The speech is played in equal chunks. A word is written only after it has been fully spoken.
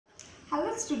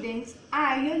Hello students,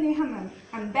 I am Neha ma'am.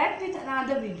 I'm back with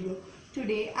another video.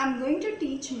 Today I'm going to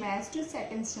teach maths to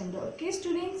second standard. Okay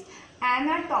students, and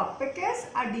our topic is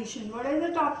addition. What is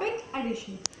the topic?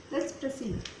 Addition. Let's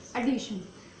proceed. Addition.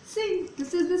 See,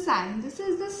 this is the sign. This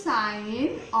is the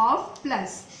sign of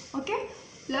plus. Okay,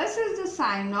 plus is the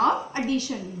sign of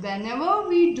addition. Whenever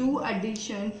we do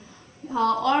addition,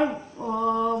 how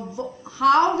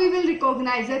we will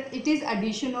recognize that it is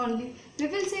addition only, we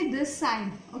will say this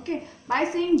sign. Okay, by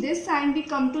saying this sign we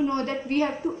come to know that we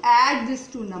have to add this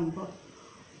two number.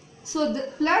 So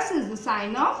the plus is the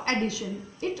sign of addition.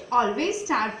 It always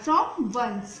start from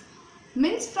ones,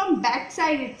 means from back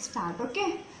side it start.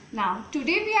 Okay, now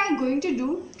today we are going to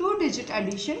do 2-digit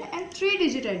addition and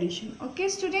 3-digit addition. Okay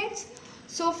students,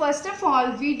 so first of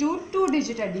all we do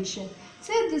 2-digit addition.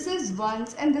 Say this is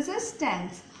ones and this is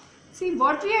tens. See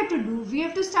what we have to do, we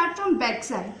have to start from back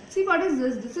side. See what is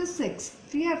this? This is 6.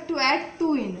 We have to add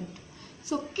 2 in it.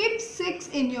 So keep 6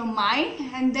 in your mind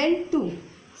and then 2.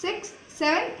 6,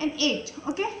 7 and 8.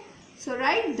 Okay, so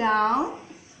write down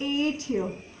 8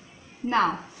 here.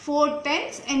 Now 4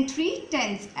 tens and 3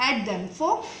 tens, add them.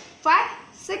 4, 5,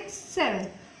 6,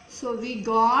 7. So we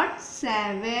got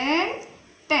 7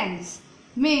 tens.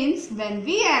 Means when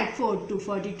we add 4 to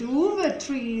 42 with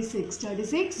 3, 6,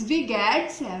 36, we get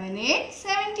 7, 8,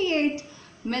 78.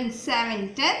 Means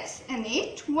 7 tens and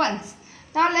 8 ones.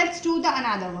 Now let's do the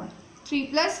another one. 3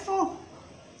 plus 4.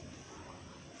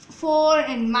 4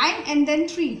 in mine and then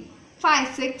 3.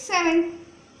 5, 6, 7.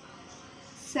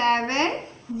 7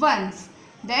 ones.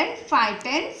 Then 5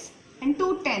 tens and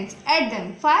 2 tens. Add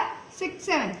them. 5, 6,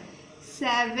 7.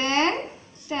 7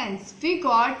 tens. We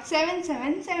got 7,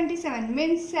 7, 77.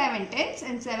 Means 7 tens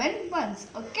and 7 ones.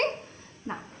 Okay.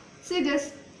 Now see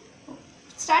this.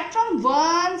 Start from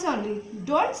ones only.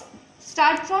 Don't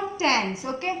start from tens.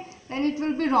 Okay. Then it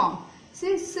will be wrong.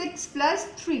 See 6 plus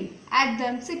 3. Add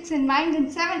them. 6 in mind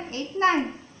and 7, 8,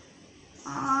 9.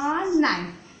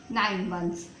 9. 9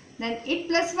 ones. Then 8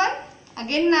 plus 1.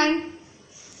 Again 9.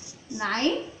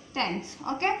 9 tens.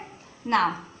 Okay.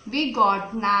 Now we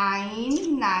got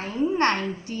 9, 9,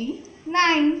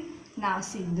 99. Now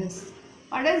see this.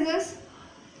 What is this?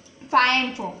 5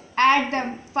 and 4. Add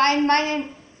them. 5 in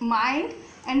mind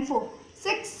and 4.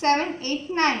 6, 7,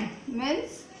 8, 9.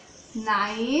 Means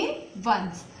 9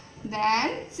 ones.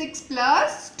 Then 6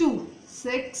 plus 2.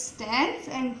 6 tens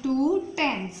and 2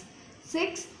 tens.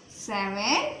 6,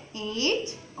 7,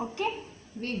 8. Okay.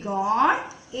 We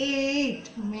got 8.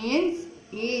 Means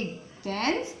 8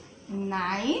 tens.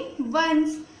 9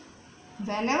 ones.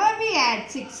 Whenever we add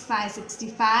 6, 5,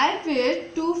 65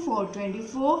 with 2, 4,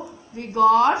 24, we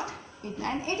got 8,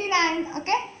 9, 89.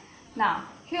 Okay. Now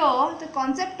here the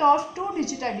concept of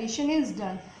 2-digit addition is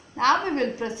done. Now we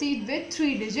will proceed with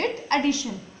 3-digit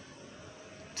addition.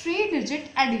 3-digit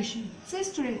addition. See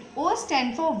student, O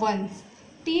stand for ones,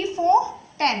 T for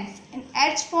tens and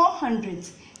H for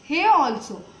hundreds. Here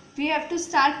also we have to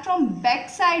start from back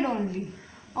side only.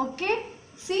 Okay.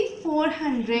 See 4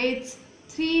 hundreds,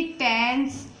 3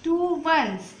 tens, 2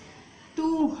 ones,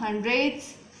 2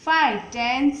 hundreds, 5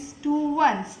 tens, 2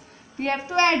 ones. We have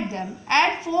to add them.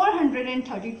 Add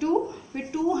 432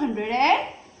 with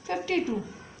 252.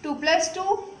 2 plus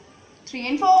 2, 3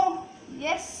 and 4.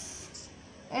 Yes,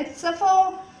 it's a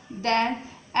 4. Then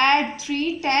add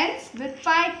 3 tens with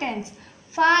 5 tens.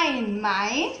 5 in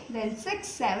mind, then 6,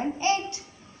 7, 8.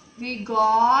 We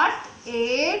got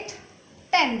 8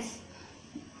 tens.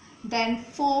 Then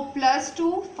 4 plus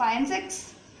 2, 5 and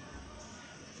 6.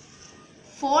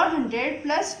 400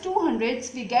 plus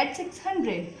 200s, we get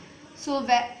 600. So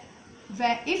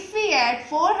if we add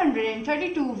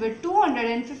 432 with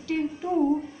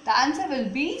 252, the answer will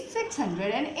be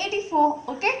 684.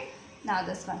 Okay. Now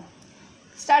this one.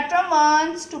 Start from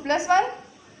ones. 2 plus 1,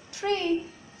 3.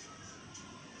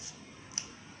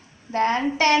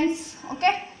 Then tens.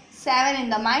 Okay. 7 in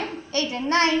the mind, 8 and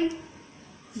 9.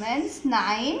 Means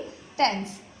 9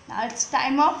 tens. Now it's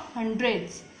time of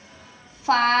hundreds.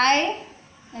 5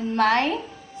 in mind,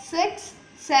 6,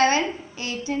 7,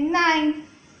 8 and 9.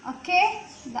 Okay,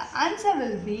 the answer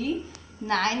will be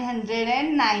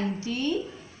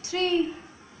 993.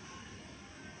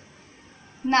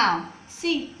 Now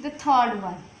see the third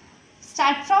one.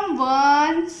 Start from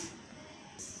ones.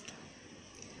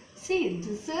 See,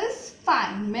 this is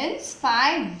 5, means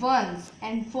 5 ones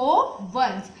and 4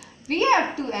 ones. We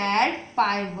have to add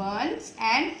 5 ones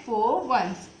and 4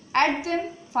 ones. Add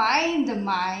them. 5 in the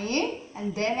mind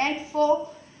and then add 4.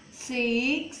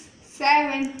 6,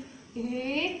 7,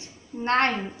 8,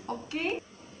 9. Okay.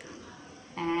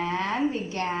 and we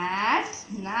get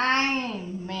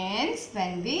 9. Means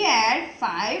when we add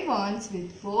 5 ones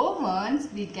with 4 ones,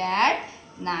 we get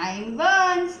 9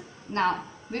 ones. Now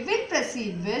we will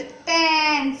proceed with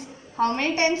tens. How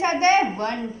many tens are there?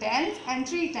 1 tens and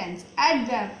 3 tens. Add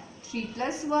them. 3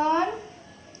 plus 1,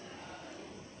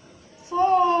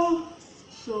 4.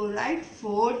 So write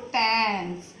 4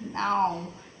 tens. Now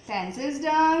tens is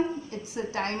done. It's a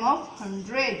time of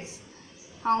hundreds.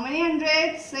 How many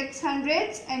hundreds? 6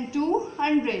 hundreds and 2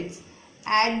 hundreds.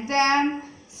 Add them.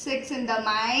 6 in the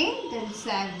mind, then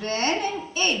 7 and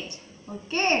 8.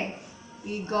 Okay.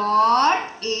 We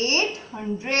got 8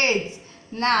 hundreds.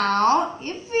 Now,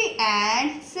 if we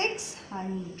add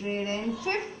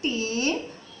 615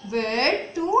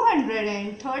 with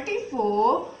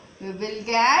 234, we will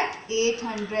get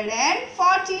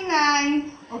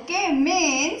 849. Okay,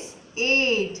 means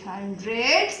 8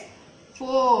 hundreds,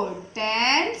 4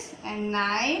 tens and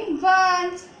 9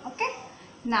 ones. Okay,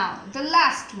 now the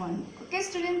last one. Okay,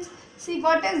 students, see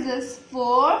what is this?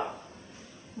 4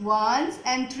 ones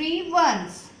and 3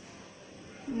 ones.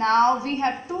 Now we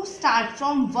have to start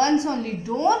from ones only.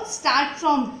 Don't start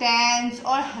from tens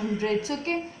or hundreds.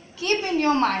 Okay, keep in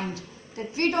your mind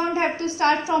that we don't have to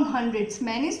start from hundreds.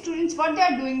 Many students, what they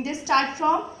are doing, they start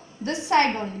from this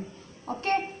side only.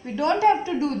 Okay, we don't have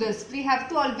to do this. We have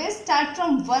to always start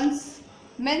from ones,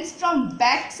 means from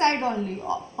back side only.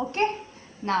 Okay,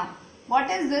 now what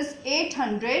is this? 8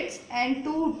 hundreds and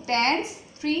 2 tens,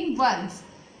 3 ones,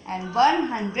 and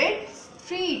 100,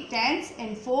 3 tens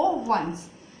and 4 ones.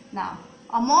 Now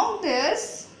among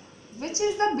this, which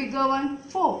is the bigger one?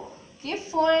 4. Keep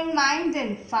 4 in mind,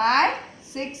 then 5,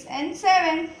 6 and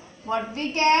 7. What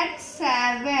we get?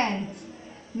 7.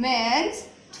 Means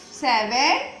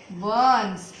 7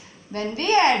 ones. When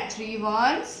we add 3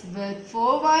 ones with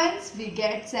 4 ones, we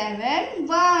get 7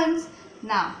 ones.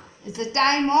 Now it's the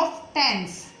time of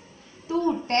tens.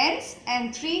 2 tens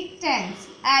and 3 tens.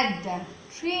 Add them.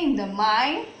 3 in the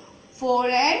mind, 4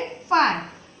 and 5.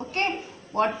 Okay,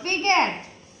 what we get?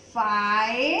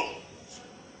 5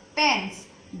 tens.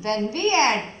 Then we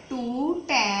add 2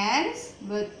 tens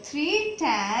with 3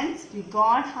 tens. We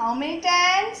got how many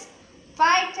tens?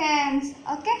 5 tens.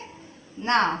 Okay,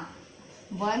 now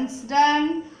ones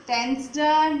done, tens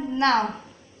done. Now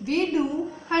we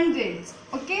do hundreds.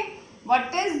 Okay,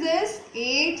 what is this?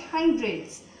 8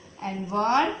 hundreds and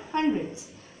 1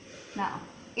 hundreds. Now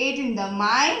 8 in the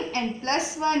mind and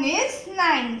plus 1 is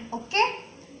 9. Okay,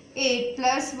 8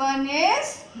 plus 1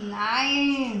 is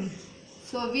 9.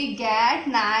 So we get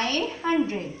 9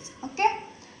 hundreds. Okay,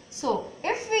 so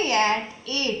if we add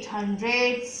 8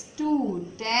 hundreds, 2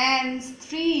 tens,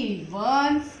 3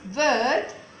 ones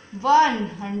with 1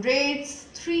 hundreds,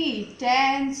 3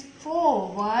 tens,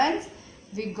 4 ones,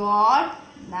 we got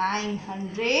 9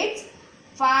 hundreds,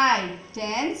 5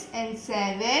 tens and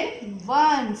 7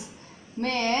 ones.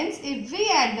 Means if we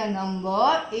add the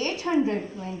number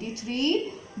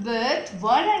 823 with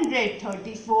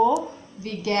 134,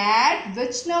 we get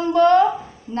which number?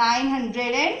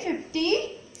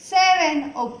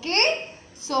 957. Okay,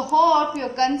 so hope your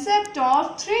concept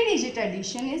of 3-digit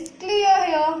addition is clear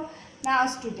here. Now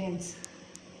students,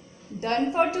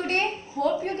 done for today.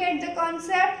 Hope you get the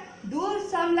concept. Do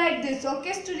some like this.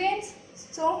 Okay students,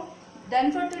 so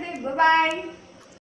done for today. Bye bye.